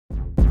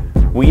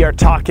We are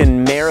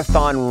talking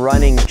marathon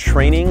running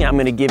training. I'm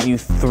going to give you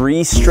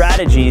 3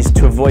 strategies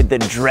to avoid the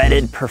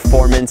dreaded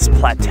performance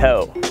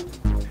plateau.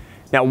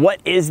 Now, what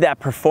is that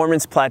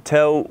performance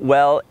plateau?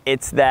 Well,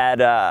 it's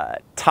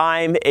that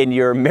time in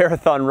your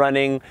marathon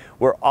running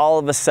where all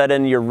of a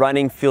sudden your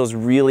running feels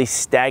really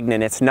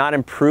stagnant. It's not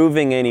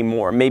improving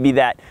anymore. Maybe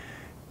that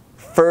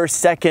first,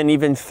 second,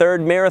 even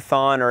third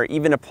marathon, or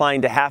even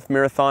applying to half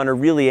marathon, or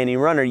really any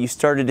runner, you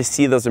started to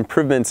see those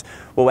improvements.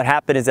 Well, what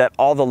happened is that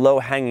all the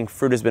low-hanging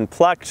fruit has been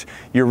plucked,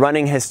 your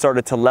running has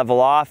started to level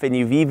off, and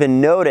you've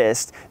even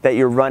noticed that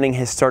your running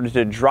has started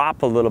to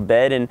drop a little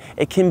bit, and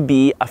it can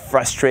be a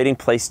frustrating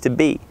place to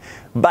be.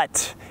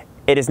 But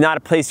it is not a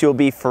place you'll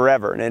be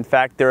forever, and in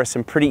fact, there are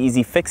some pretty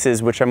easy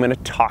fixes which I'm going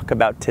to talk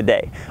about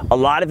today. A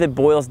lot of it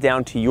boils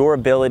down to your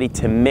ability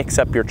to mix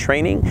up your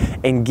training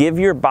and give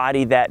your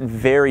body that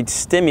varied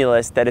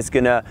stimulus that is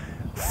going to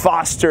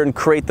foster and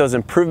create those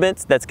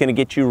improvements that's going to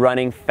get you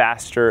running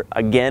faster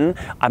again.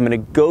 I'm going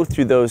to go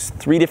through those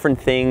 3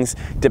 different things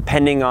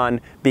depending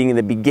on being in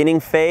the beginning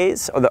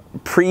phase or the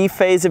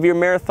pre-phase of your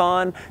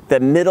marathon,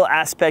 the middle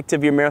aspect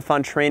of your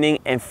marathon training,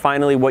 and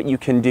finally what you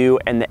can do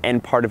and the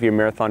end part of your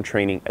marathon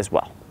training as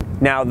well.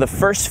 Now, the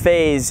first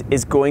phase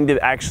is going to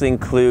actually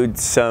include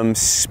some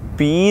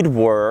speed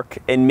work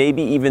and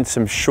maybe even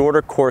some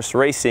shorter course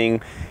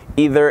racing,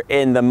 either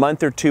in the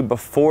month or 2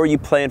 before you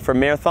plan for a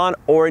marathon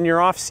or in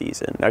your off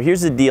season. Now,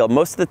 here's the deal.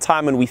 Most of the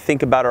time when we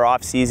think about our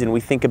off season,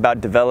 we think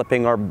about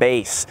developing our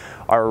base,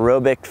 our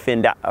aerobic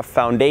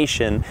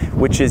foundation,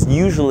 which is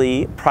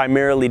usually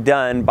primarily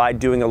done by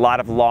doing a lot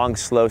of long,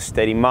 slow,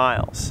 steady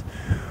miles.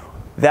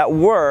 That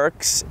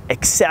works,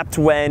 except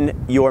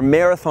when your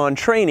marathon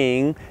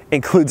training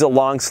includes a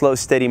long, slow,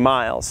 steady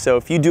miles. So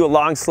if you do a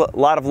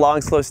lot of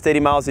long, slow,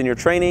 steady miles in your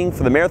training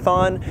for the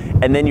marathon,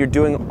 and then you're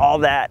doing all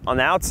that on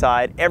the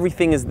outside,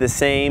 everything is the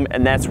same,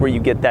 and that's where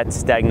you get that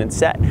stagnant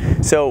set.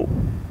 So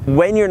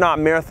when you're not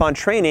marathon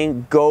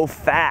training, go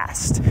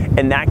fast.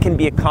 And that can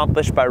be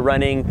accomplished by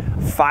running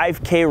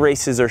 5K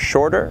races or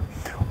shorter,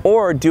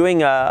 or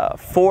doing a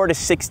 4 to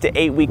 6 to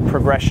 8 week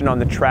progression on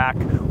the track,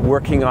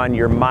 working on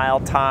your mile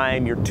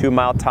time, your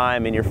 2-mile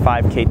time, and your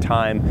 5K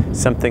time,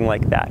 something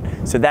like that.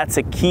 So that's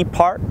a key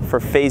part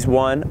for phase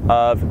 1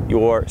 of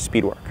your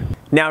speed work.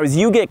 Now, as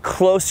you get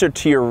closer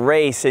to your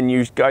race and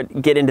you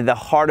get into the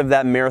heart of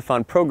that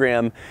marathon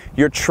program,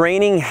 your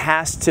training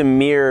has to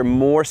mirror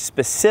more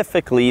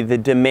specifically the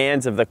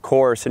demands of the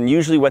course. And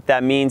usually what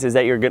that means is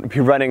that you're going to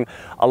be running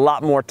a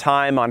lot more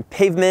time on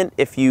pavement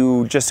if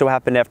you just so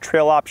happen to have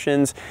trail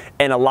options.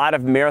 And a lot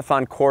of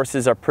marathon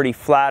courses are pretty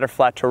flat or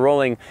flat to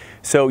rolling.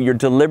 So you're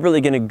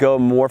deliberately going to go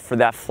more for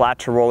that flat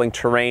to rolling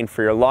terrain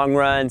for your long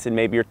runs and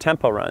maybe your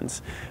tempo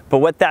runs. But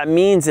what that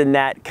means in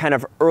that kind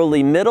of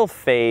early middle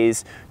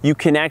phase, you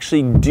can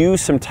actually do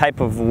some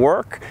type of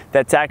work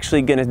that's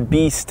actually going to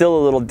be still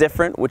a little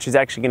different, which is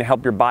actually going to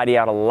help your body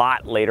out a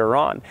lot later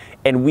on.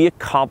 And we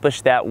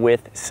accomplish that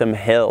with some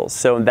hills.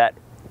 So that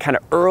kind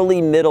of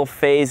early middle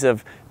phase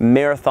of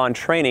marathon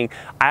training,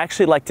 I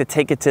actually like to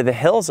take it to the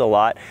hills a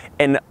lot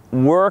and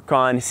work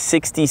on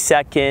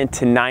 60-second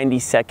to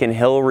 90-second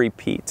hill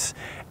repeats.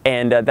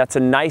 And that's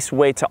a nice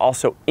way to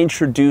also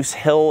introduce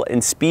hill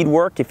and speed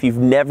work. If you've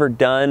never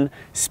done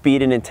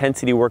speed and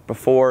intensity work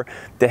before,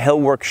 the hill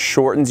work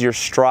shortens your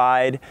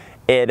stride.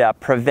 It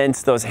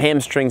prevents those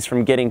hamstrings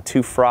from getting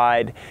too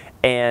fried.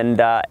 And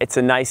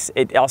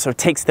it also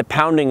takes the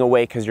pounding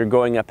away because you're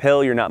going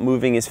uphill, you're not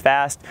moving as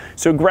fast.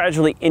 So it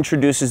gradually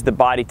introduces the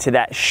body to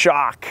that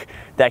shock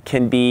that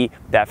can be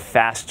that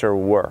faster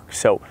work.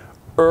 So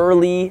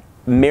early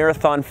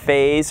marathon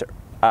phase,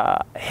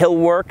 hill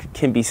work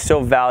can be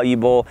so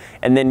valuable,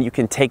 and then you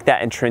can take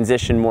that and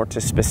transition more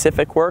to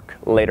specific work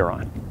later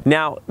on.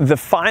 Now, the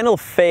final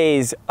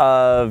phase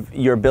of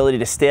your ability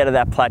to stay out of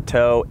that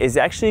plateau is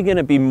actually going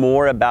to be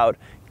more about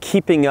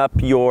keeping up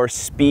your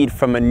speed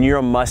from a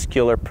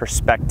neuromuscular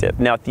perspective.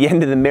 Now, at the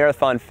end of the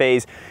marathon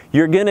phase,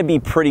 you're going to be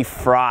pretty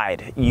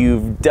fried.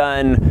 You've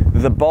done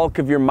the bulk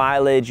of your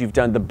mileage, you've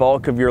done the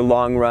bulk of your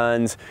long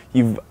runs,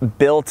 you've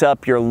built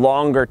up your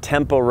longer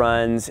tempo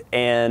runs,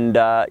 and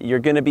you're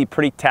going to be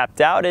pretty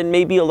tapped out and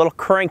maybe a little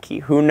cranky,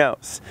 who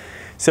knows.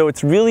 So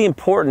it's really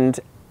important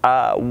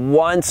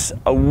once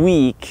a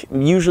week,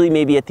 usually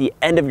maybe at the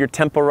end of your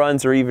tempo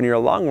runs or even your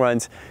long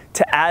runs,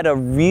 to add a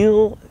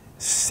real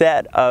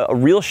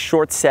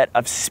short set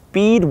of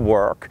speed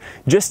work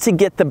just to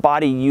get the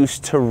body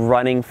used to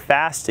running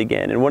fast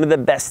again. And one of the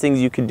best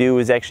things you could do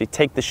is actually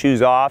take the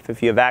shoes off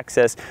if you have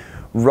access,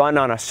 run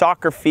on a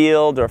soccer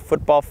field or a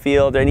football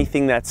field,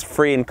 anything that's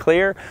free and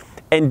clear,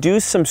 and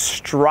do some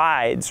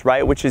strides,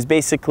 right? Which is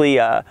basically,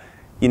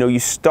 you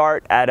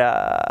start at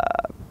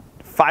a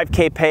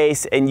 5K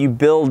pace and you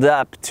build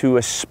up to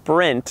a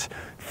sprint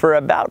for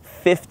about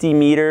 50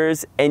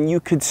 meters, and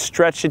you could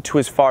stretch it to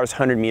as far as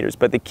 100 meters.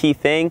 But the key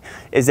thing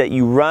is that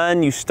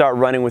you start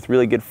running with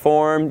really good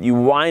form, you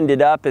wind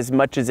it up as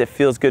much as it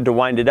feels good to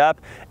wind it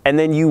up, and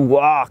then you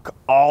walk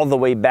all the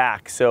way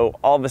back. So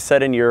all of a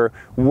sudden you're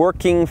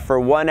working for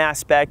one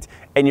aspect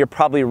and you're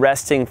probably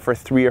resting for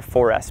 3 or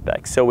 4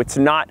 aspects. So it's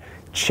not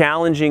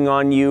challenging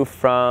on you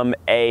from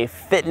a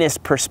fitness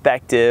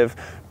perspective,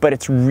 but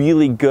it's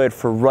really good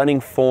for running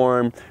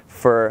form,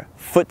 for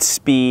foot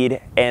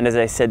speed, and as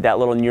I said, that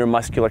little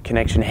neuromuscular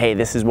connection. Hey,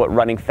 this is what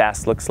running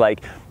fast looks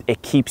like.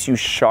 It keeps you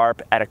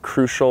sharp at a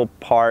crucial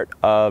part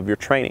of your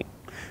training.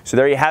 So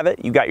there you have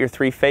it. You got your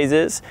 3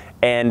 phases,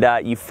 and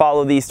you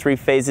follow these 3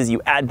 phases,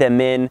 you add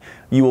them in,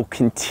 you will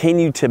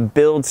continue to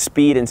build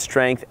speed and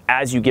strength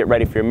as you get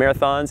ready for your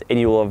marathons, and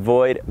you will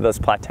avoid those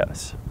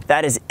plateaus.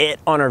 That is it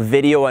on our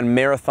video on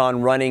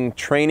marathon running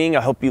training.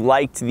 I hope you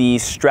liked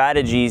these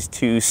strategies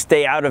to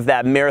stay out of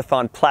that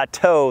marathon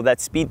plateau,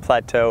 that speed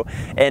plateau.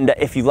 And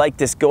if you like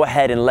this, go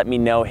ahead and let me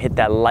know. Hit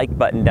that like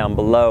button down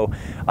below.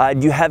 Do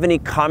you have any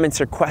comments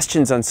or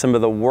questions on some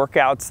of the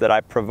workouts that I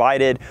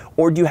provided?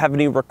 Or do you have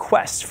any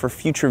requests for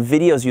future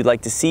videos you'd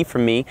like to see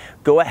from me?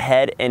 Go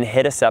ahead and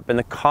hit us up in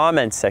the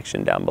comments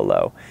section down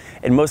below.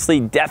 And mostly,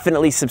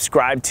 definitely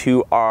subscribe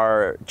to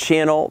our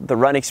channel, The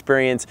Run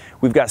Experience.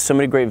 We've got so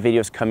many great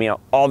videos coming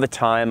out all the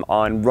time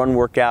on run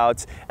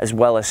workouts, as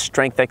well as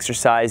strength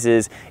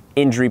exercises,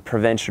 injury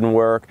prevention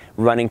work,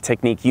 running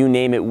technique, you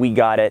name it, we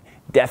got it.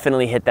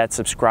 Definitely hit that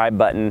subscribe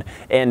button.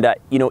 And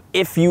you know,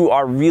 if you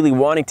are really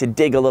wanting to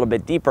dig a little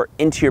bit deeper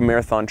into your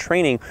marathon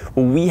training,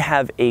 well, we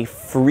have a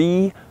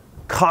free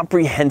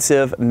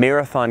comprehensive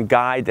marathon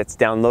guide that's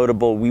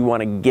downloadable. We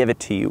want to give it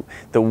to you.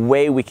 The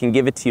way we can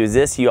give it to you is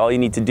this. All you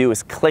need to do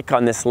is click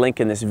on this link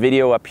in this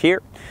video up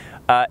here.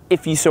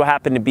 If you so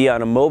happen to be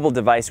on a mobile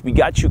device, we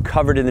got you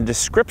covered in the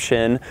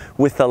description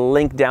with a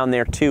link down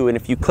there too. And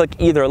if you click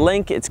either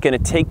link, it's going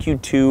to take you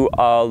to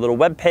a little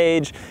web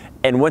page.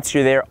 And once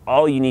you're there,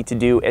 all you need to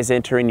do is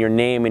enter in your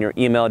name and your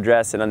email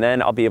address, and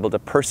then I'll be able to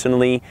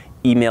personally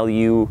email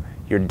you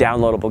your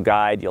downloadable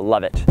guide. You'll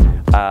love it.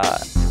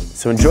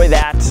 So enjoy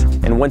that.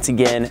 And once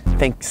again,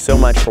 thanks so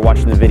much for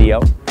watching the video.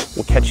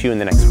 We'll catch you in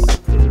the next one.